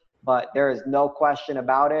afterwards, but there is no question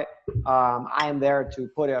about it. I am there to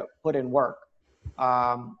put in work.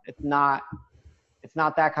 It's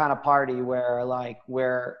not that kind of party where like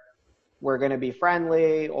we're going to be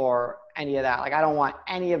friendly or any of that. Like I don't want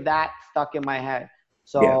any of that stuck in my head. Yeah.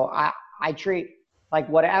 So I treat like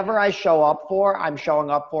whatever I show up for, I'm showing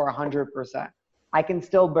up for 100%. I can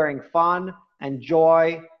still bring fun and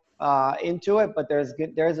joy into it, but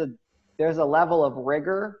there's a level of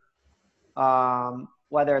rigor,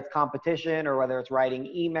 whether it's competition or whether it's writing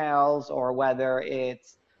emails or whether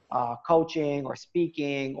it's coaching or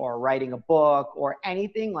speaking or writing a book or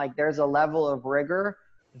anything. Like there's a level of rigor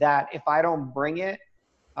that if I don't bring it,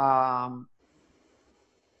 um,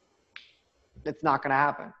 it's not going to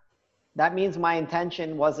happen. That means my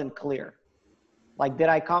intention wasn't clear. Like, did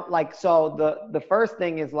I come? Like, so the first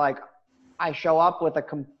thing is like, I show up with a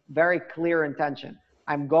very clear intention.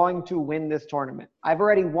 I'm going to win this tournament. I've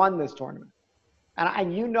already won this tournament.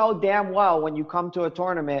 And you know damn well when you come to a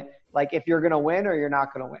tournament, like if you're going to win or you're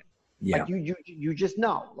not going to win. Yeah. Like you just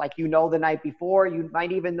know. Like you know the night before, you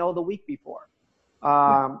might even know the week before.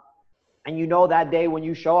 Yeah. And you know that day when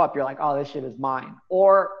you show up, you're like, oh, this shit is mine.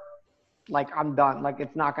 Or like I'm done. Like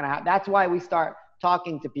it's not going to happen. That's why we start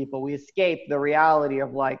talking to people. We escape the reality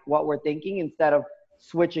of like what we're thinking instead of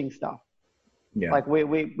switching stuff. Yeah. Like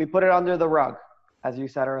we put it under the rug, as you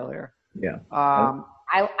said earlier. Yeah.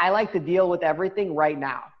 I like to deal with everything right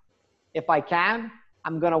now. If I can,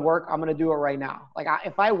 I'm going to work. I'm going to do it right now. Like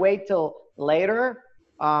if I wait till later,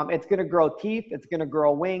 it's going to grow teeth. It's going to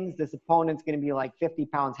grow wings. This opponent's going to be like 50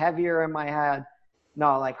 pounds heavier in my head.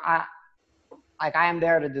 No, like I am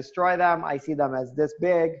there to destroy them. I see them as this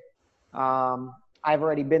big. I've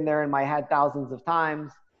already been there in my head thousands of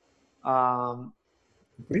times.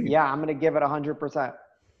 Yeah, I'm going to give it 100%.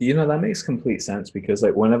 You know, that makes complete sense because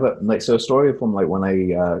like whenever like so a story from like when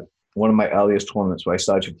I one of my earliest tournaments where I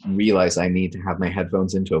started to realize I need to have my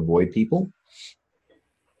headphones in to avoid people.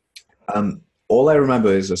 All I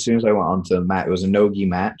remember is as soon as I went onto the mat, it was a no-gi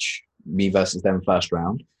match, me versus them first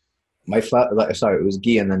round. It was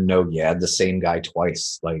gi and then no-gi. I had the same guy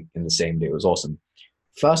twice, like in the same day. It was awesome.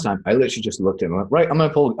 First time, I literally just looked at him and went, right, I'm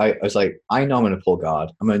gonna pull. I was like, I know I'm gonna pull guard.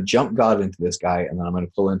 I'm gonna jump guard into this guy, and then I'm gonna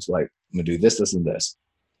pull into like I'm gonna do this, this, and this.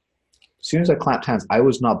 As soon as I clapped hands, I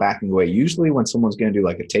was not backing away. Usually when someone's going to do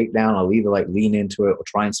like a takedown, I'll either like lean into it or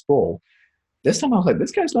try and sprawl. This time I was like,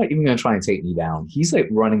 this guy's not even going to try and take me down. He's like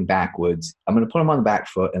running backwards. I'm going to put him on the back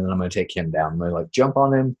foot and then I'm going to take him down. I'm going to like jump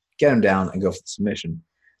on him, get him down and go for the submission.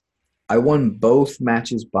 I won both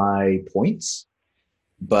matches by points,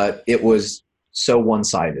 but it was so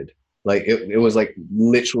one-sided. Like it was like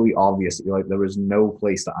literally obvious. Like there was no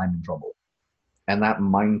place that I'm in trouble. And that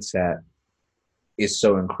mindset is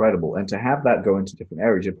so incredible. And to have that go into different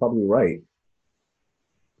areas, you're probably right.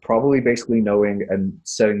 Probably basically knowing and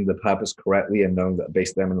setting the purpose correctly and knowing that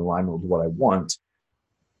basically I'm in alignment with what I want.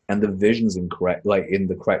 and the vision's incorrect, like in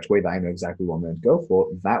the correct way that I know exactly what I'm going to go for,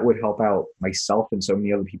 that would help out myself and so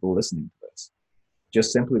many other people listening to this.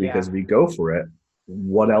 Just simply because Yeah. if you go for it,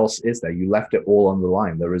 what else is there? You left it all on the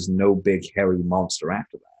line. There is no big hairy monster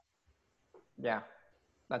after that. Yeah.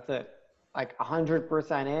 That's it. Like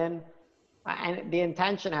 100% in. And the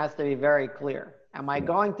intention has to be very clear. Am I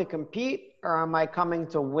going to compete or am I coming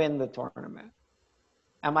to win the tournament?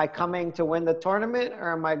 Am I coming to win the tournament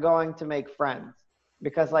or am I going to make friends?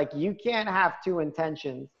 Because like you can't have two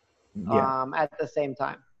intentions Yeah, at the same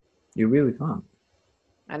time. you really can't.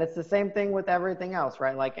 And it's the same thing with everything else,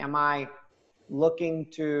 right? Like, am I looking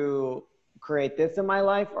to create this in my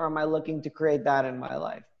life or am I looking to create that in my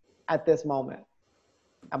life at this moment?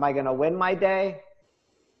 Am I going to win my day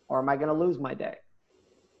or am I going to lose my day?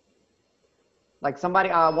 Like somebody,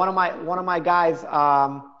 one of my guys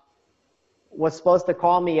was supposed to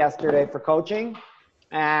call me yesterday for coaching,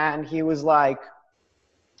 and he was like,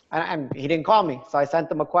 and he didn't call me, so I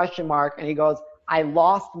sent him a question mark, and he goes, "I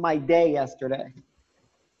lost my day yesterday,"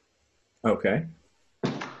 Okay.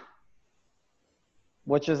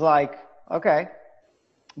 which is like, okay,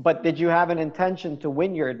 but did you have an intention to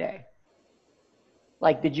win your day?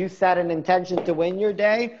 Like, did you set an intention to win your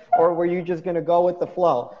day, or were you just going to go with the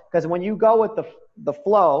flow? Because when you go with the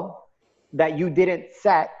flow that you didn't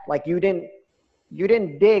set, like you didn't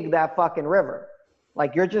dig that fucking river.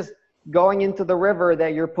 Like you're just going into the river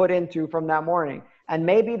that you're put into from that morning. And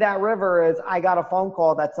maybe that river is, I got a phone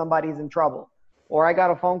call that somebody's in trouble, or I got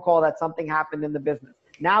a phone call that something happened in the business.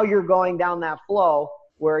 Now you're going down that flow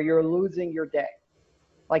where you're losing your day.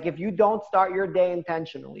 Like if you don't start your day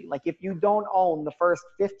intentionally, like if you don't own the first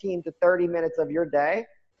 15 to 30 minutes of your day,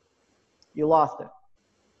 you lost it.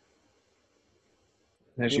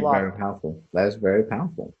 Actually, very powerful. That is very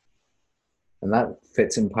powerful. And that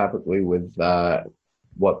fits in perfectly with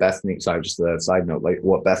what Bethany, sorry, just a side note, like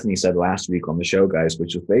what Bethany said last week on the show, guys,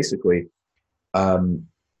 which was basically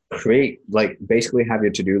create, like basically have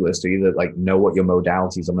your to-do list, or either like know what your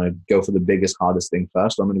modalities. I'm going to go for the biggest, hardest thing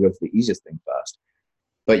first, or I'm going to go for the easiest thing first.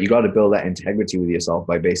 But you got to build that integrity with yourself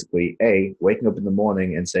by basically waking up in the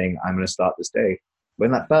morning and saying, I'm going to start this day. But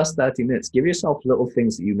in that first 30 minutes, give yourself little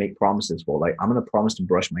things that you make promises for. Like, I'm going to promise to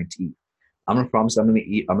brush my teeth. I'm going to promise I'm going to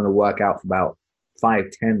eat. I'm going to work out for about 5,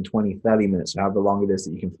 10, 20, 30 minutes, however long it is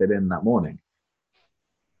that you can fit in that morning.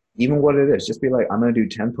 Even what it is, just be like, I'm going to do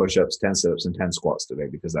 10 push-ups, 10 sit-ups, and 10 squats today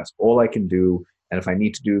because that's all I can do. And if I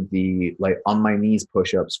need to do the like on my knees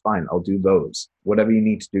push-ups, fine, I'll do those. Whatever you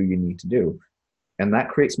need to do, you need to do. And that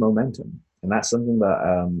creates momentum. And that's something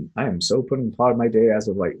that I am so putting part of my day as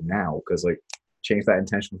of like now, because like change that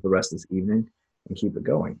intention for the rest of this evening and keep it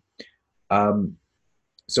going.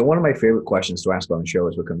 So one of my favorite questions to ask on the show,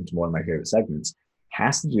 as we're coming to one of my favorite segments,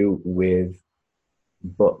 has to do with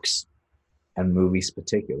books and movies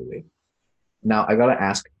particularly. Now I gotta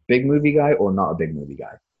ask, big movie guy or not a big movie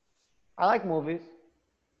guy? I like movies.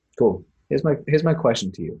 Cool. Here's my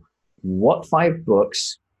question to you. What 5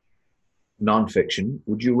 books, nonfiction,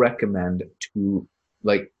 would you recommend to,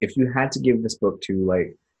 like, if you had to give this book to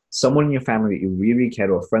like someone in your family that you really cared,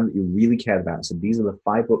 or a friend that you really cared about, and said, these are the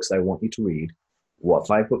 5 books I want you to read, what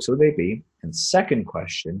 5 books would they be? And second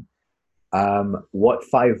question, what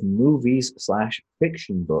 5 movies /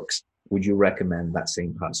 fiction books would you recommend that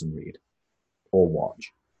same person read or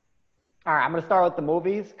watch? All right, I'm gonna start with the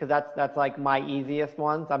movies because that's like my easiest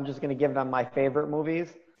ones. I'm just gonna give them my favorite movies.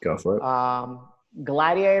 Go for it.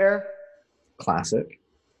 Gladiator. Classic.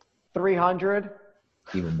 300.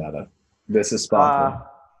 Even better. This is Sparta.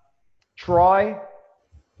 Troy.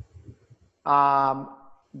 And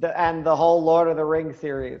the whole Lord of the Rings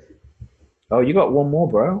series. Oh, you got one more,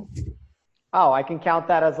 bro. Oh, I can count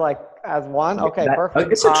that as one. Okay,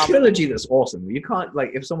 perfect. It's a trilogy that's awesome. You can't,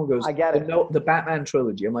 like, if someone goes, I get it. No, the Batman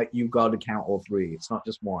trilogy, I'm like, you got to count all 3. It's not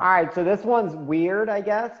just one. All right, so this one's weird, I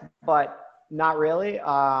guess, but not really.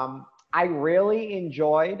 I really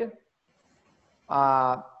enjoyed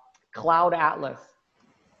Cloud Atlas.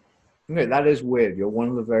 Okay, that is weird. You're one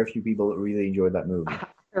of the very few people that really enjoyed that movie. I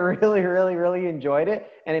really, really, really enjoyed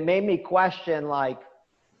it, and it made me question like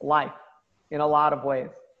life in a lot of ways.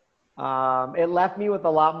 It left me with a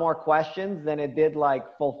lot more questions than it did like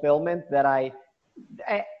fulfillment. It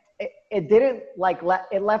didn't like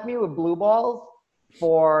it left me with blue balls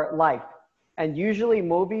for life. And usually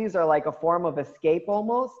movies are like a form of escape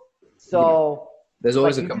almost. So there's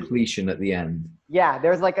always a completion at the end. Yeah,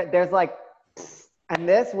 there's like, and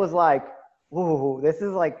this was like, ooh, this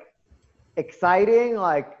is like exciting,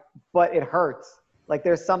 like, but it hurts. Like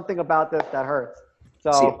there's something about this that hurts.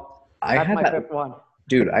 So that's my fifth one.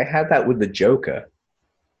 Dude, I had that with the Joker.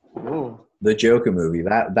 Ooh, The Joker movie.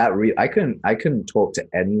 I couldn't talk to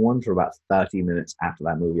anyone for about 30 minutes after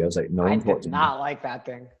that movie. I was like, no I one did talk to me. not like that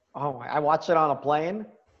thing. Oh my! I watched it on a plane.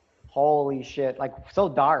 Holy shit! Like so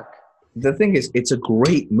dark. The thing is, it's a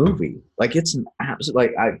great movie. Like it's an absolute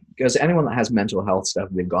like I because anyone that has mental health stuff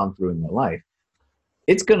they've gone through in their life,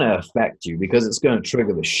 it's gonna affect you because it's gonna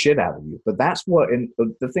trigger the shit out of you. But that's what and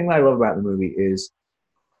the thing that I love about the movie is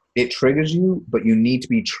it triggers you, but you need to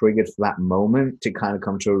be triggered for that moment to kind of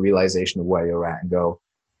come to a realization of where you're at and go,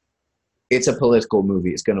 it's a political movie.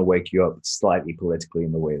 It's going to wake you up slightly politically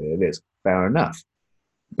in the way that it is. Fair enough.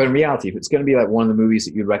 But in reality, if it's going to be like one of the movies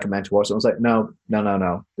that you'd recommend to watch, I was like, no, no, no,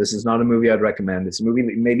 no. This is not a movie I'd recommend. It's a movie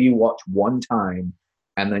that maybe you watch one time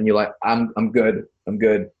and then you're like, I'm good. I'm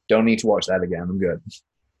good. Don't need to watch that again. I'm good.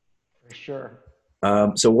 For sure.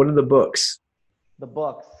 So what are the books? The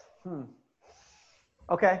books.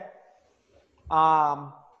 Okay.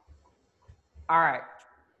 All right.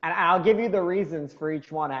 And I'll give you the reasons for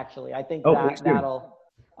each one, actually. I think Oh, please do. that'll.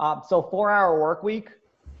 So 4 Hour Work Week,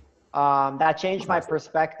 that changed my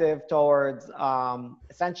perspective towards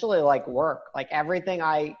essentially like work. Like everything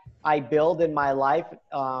I build in my life,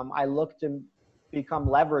 I look to become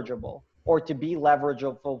leverageable or to be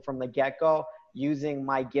leverageable from the get-go using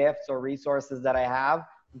my gifts or resources that I have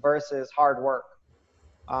versus hard work.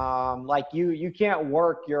 Like you can't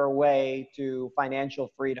work your way to financial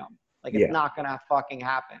freedom. Like it's Yeah. not gonna fucking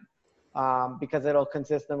happen. Because it'll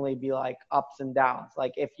consistently be like ups and downs.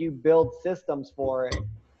 Like if you build systems for it,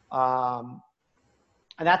 um,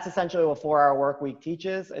 and that's essentially what 4 Hour Work Week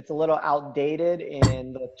teaches. It's a little outdated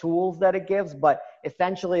in the tools that it gives, but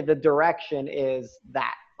essentially the direction is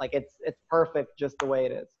that. Like it's perfect just the way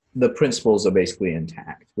it is. The principles are basically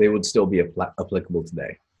intact. They would still be applicable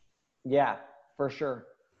today. Yeah, for sure.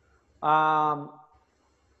 Um,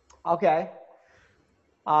 okay.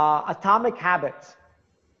 Atomic Habits.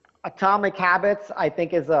 Atomic Habits, I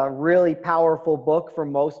think, is a really powerful book for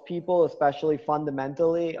most people, especially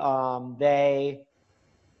fundamentally.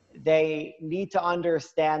 They need to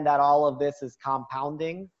understand that all of this is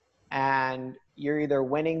compounding, and you're either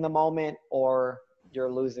winning the moment or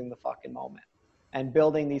you're losing the fucking moment. And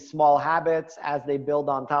building these small habits as they build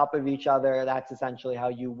on top of each other, that's essentially how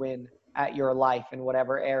you win at your life in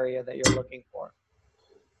whatever area that you're looking for.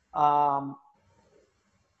 Um,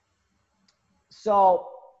 so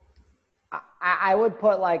I would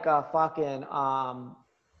put like a fucking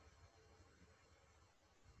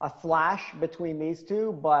a slash between these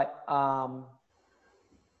two, but The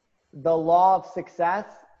Law of Success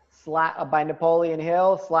by Napoleon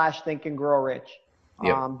Hill / Think and Grow Rich.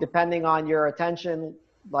 Yep. Depending on your attention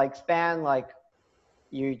like span, like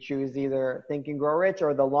you choose either Think and Grow Rich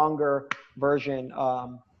or the longer version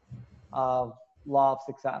of Law of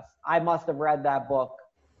Success. I must have read that book,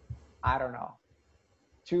 I don't know,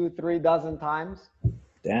 2-3 dozen times.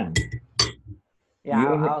 Damn. Yeah, You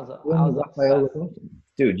I and, was you I and was Raphael obsessed. Lovato.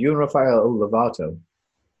 Dude, you and Raphael Lovato.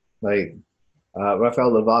 Like,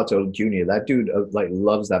 Raphael Lovato Jr., that dude like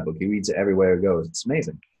loves that book. He reads it everywhere he goes. It's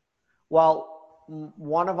amazing. Well,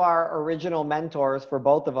 one of our original mentors for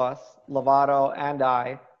both of us, Lovato and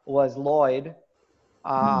I, was Lloyd.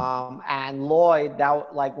 Mm. And Lloyd,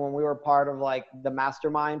 that like when we were part of like the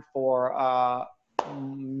mastermind for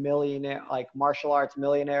millionaire, like martial arts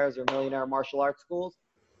millionaires or millionaire martial arts schools,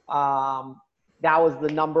 that was the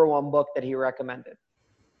 #1 book that he recommended.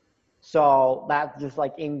 So that's just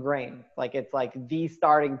like ingrained. Like it's like the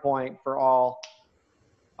starting point for all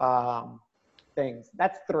things.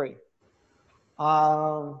 That's 3.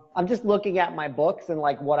 I'm just looking at my books and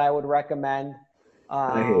like what I would recommend.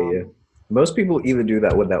 I hear Um, you. Most people either do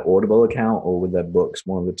that with their Audible account or with their books,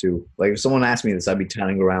 one of the two. Like if someone asked me this, I'd be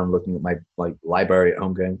turning around looking at my like library at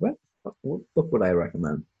home going, what book would I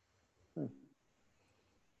recommend?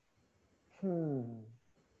 hmm.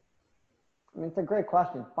 I mean, it's a great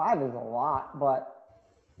question. 5 is a lot, but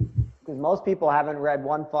because most people haven't read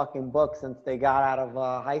one fucking book since they got out of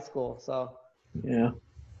high school. So, Yeah.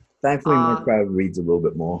 Thankfully my um, crowd reads a little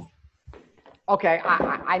bit more. okay,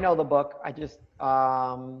 I know the book. I just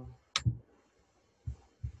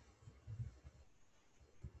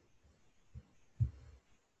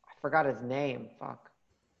I forgot his name. Fuck.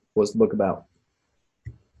 What's the book about?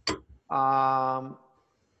 Um,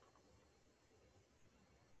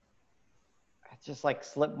 it just like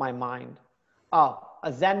slipped my mind. Oh,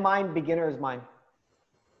 A Zen Mind, Beginner's Mind.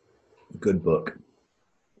 Good book.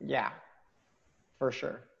 Yeah, for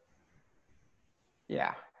sure.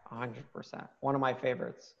 Yeah, 100%. One of my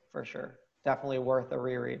favorites, for sure. Definitely worth a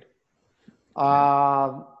reread.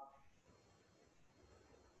 Um,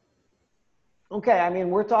 okay, I mean,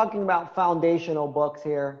 we're talking about foundational books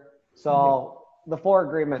here. So The Four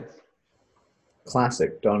Agreements.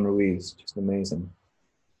 Classic. Don Ruiz. Just amazing.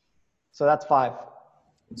 So that's 5.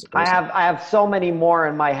 It's awesome. I have so many more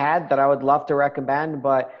in my head that I would love to recommend,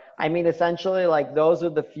 but I mean, essentially, like those are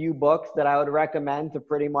the few books that I would recommend to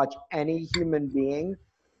pretty much any human being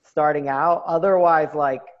starting out. Otherwise,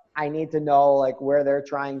 like I need to know like where they're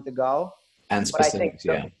trying to go. And But I think, specifics,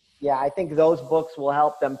 yeah. yeah, I think those books will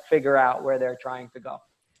help them figure out where they're trying to go.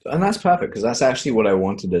 And that's perfect because that's actually what I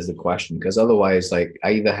wanted as the question. Because otherwise, like,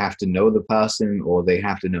 I either have to know the person or they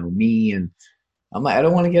have to know me, and I'm like, I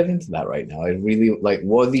don't want to get into that right now. I really like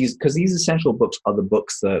what are these, because these essential books are the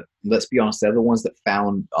books that, let's be honest, they're the ones that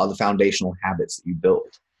are the foundational habits that you build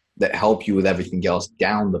that help you with everything else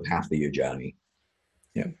down the path of your journey.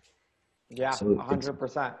 Yeah. Yeah, So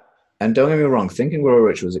 100%. and don't get me wrong, Think and Grow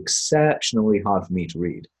Rich was exceptionally hard for me to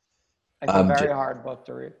read. It's a very hard book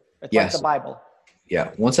to read. It's like the Yes. Bible.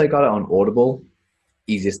 Yeah. Once I got it on Audible,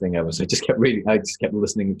 easiest thing ever. So I just kept reading. I just kept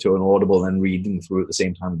listening to an Audible and reading through at the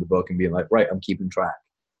same time with the book and being like, right, I'm keeping track.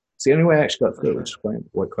 It's the only way I actually got through, which is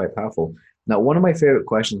quite powerful. Now, one of my favorite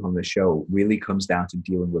questions on the show really comes down to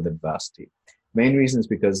dealing with adversity. Main reason is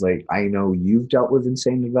because, like, I know you've dealt with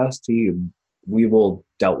insane adversity, and we've all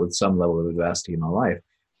dealt with some level of adversity in our life.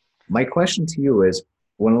 My question to you is,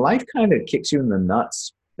 when life kind of kicks you in the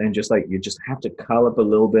nuts, and just like you just have to curl up a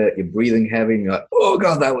little bit, you're breathing heavy, and you're like, oh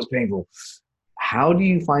God, that was painful. How do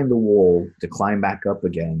you find the wall to climb back up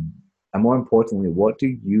again? And more importantly, what do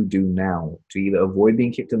you do now to either avoid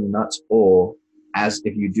being kicked in the nuts or, as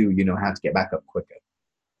if you do, you know how to get back up quicker?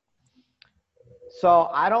 So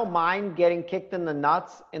I don't mind getting kicked in the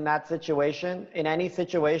nuts in that situation, in any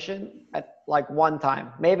situation, at like one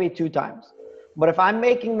time, maybe 2 times. But if I'm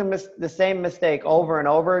making the same mistake over and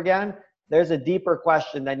over again, there's a deeper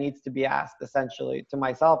question that needs to be asked essentially to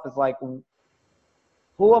myself. Is like,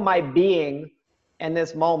 who am I being in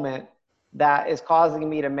this moment that is causing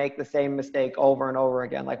me to make the same mistake over and over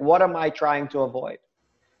again? Like, what am I trying to avoid?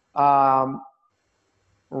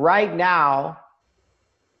 Right now,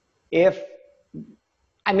 there's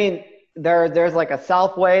like a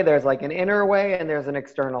self way, there's like an inner way, and there's an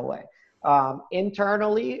external way.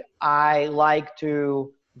 Internally, I like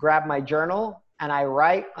to grab my journal and I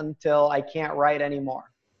write until I can't write anymore.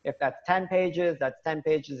 If that's 10 pages, that's 10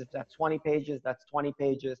 pages. If that's 20 pages, that's 20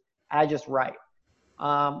 pages. I just write.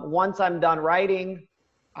 Once I'm done writing,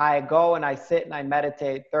 I go and I sit and I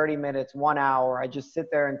meditate 30 minutes, 1 hour. I just sit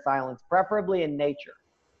there in silence, preferably in nature.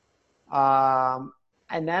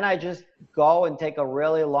 And then I just go and take a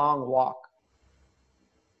really long walk.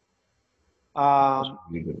 That's a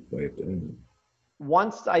really good way of doing it.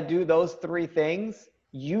 Once I do those 3 things,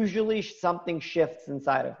 usually something shifts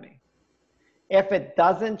inside of me. If it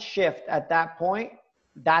doesn't shift at that point,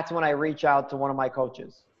 that's when I reach out to one of my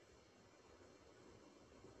coaches.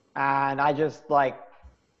 And I just like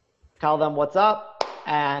tell them what's up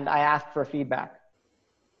and I ask for feedback.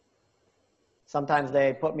 Sometimes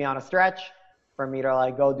they put me on a stretch for me to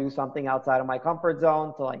like go do something outside of my comfort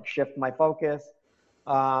zone to like shift my focus.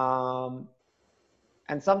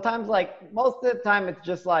 And sometimes, like most of the time, it's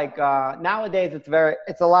just like nowadays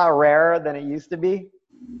it's a lot rarer than it used to be.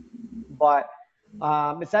 But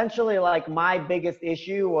essentially, like my biggest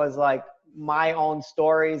issue was like my own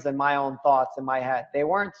stories and my own thoughts in my head. They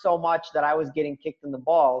weren't so much that I was getting kicked in the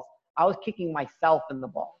balls. I was kicking myself in the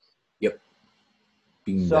balls. Yep.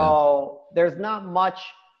 So there's not much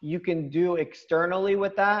you can do externally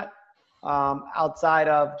with that outside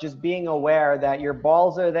of just being aware that your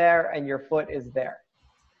balls are there and your foot is there.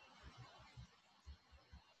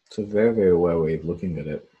 It's a very, very aware way of looking at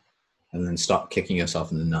it. And then stop kicking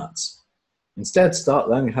yourself in the nuts. Instead, start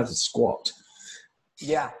learning how to squat.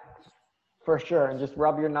 Yeah, for sure. And just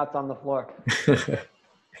rub your nuts on the floor.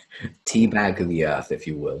 Teabag the earth, if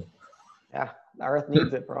you will. Yeah, the earth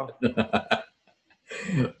needs it, bro.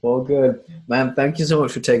 Well, good. Man, thank you so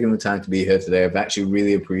much for taking the time to be here today. I've actually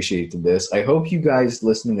really appreciated this. I hope you guys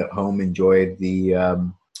listening at home enjoyed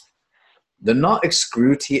the not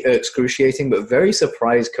excruciating but very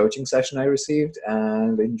surprised coaching session I received,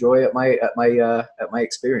 and enjoy at my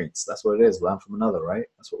experience. That's what it is. Learn from another, right?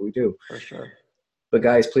 That's what we do. For sure. But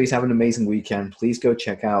guys, please have an amazing weekend. Please go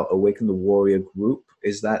check out Awaken the Warrior group.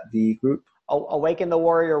 Is that the group? Awaken the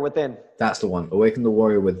Warrior Within. That's the one. Awaken the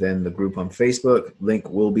Warrior Within, the group on Facebook. Link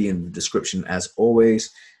will be in the description as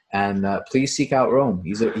always. And please seek out Rome.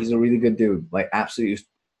 He's a really good dude. Like absolutely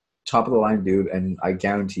top of the line dude. And I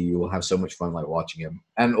guarantee you will have so much fun like watching him.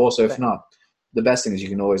 And also, if not, the best thing is you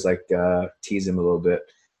can always like tease him a little bit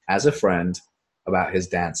as a friend about his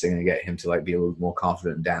dancing and get him to like be a little more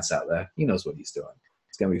confident and dance out there. He knows what he's doing.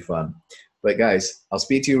 He's gonna be fun. But guys, I'll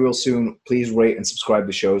speak to you real soon. Please rate and subscribe to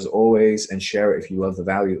the show as always, and share it if you love the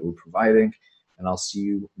value that we're providing. And I'll see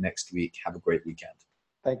you next week. Have a great weekend.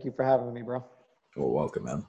 Thank you for having me, bro. You're welcome, man.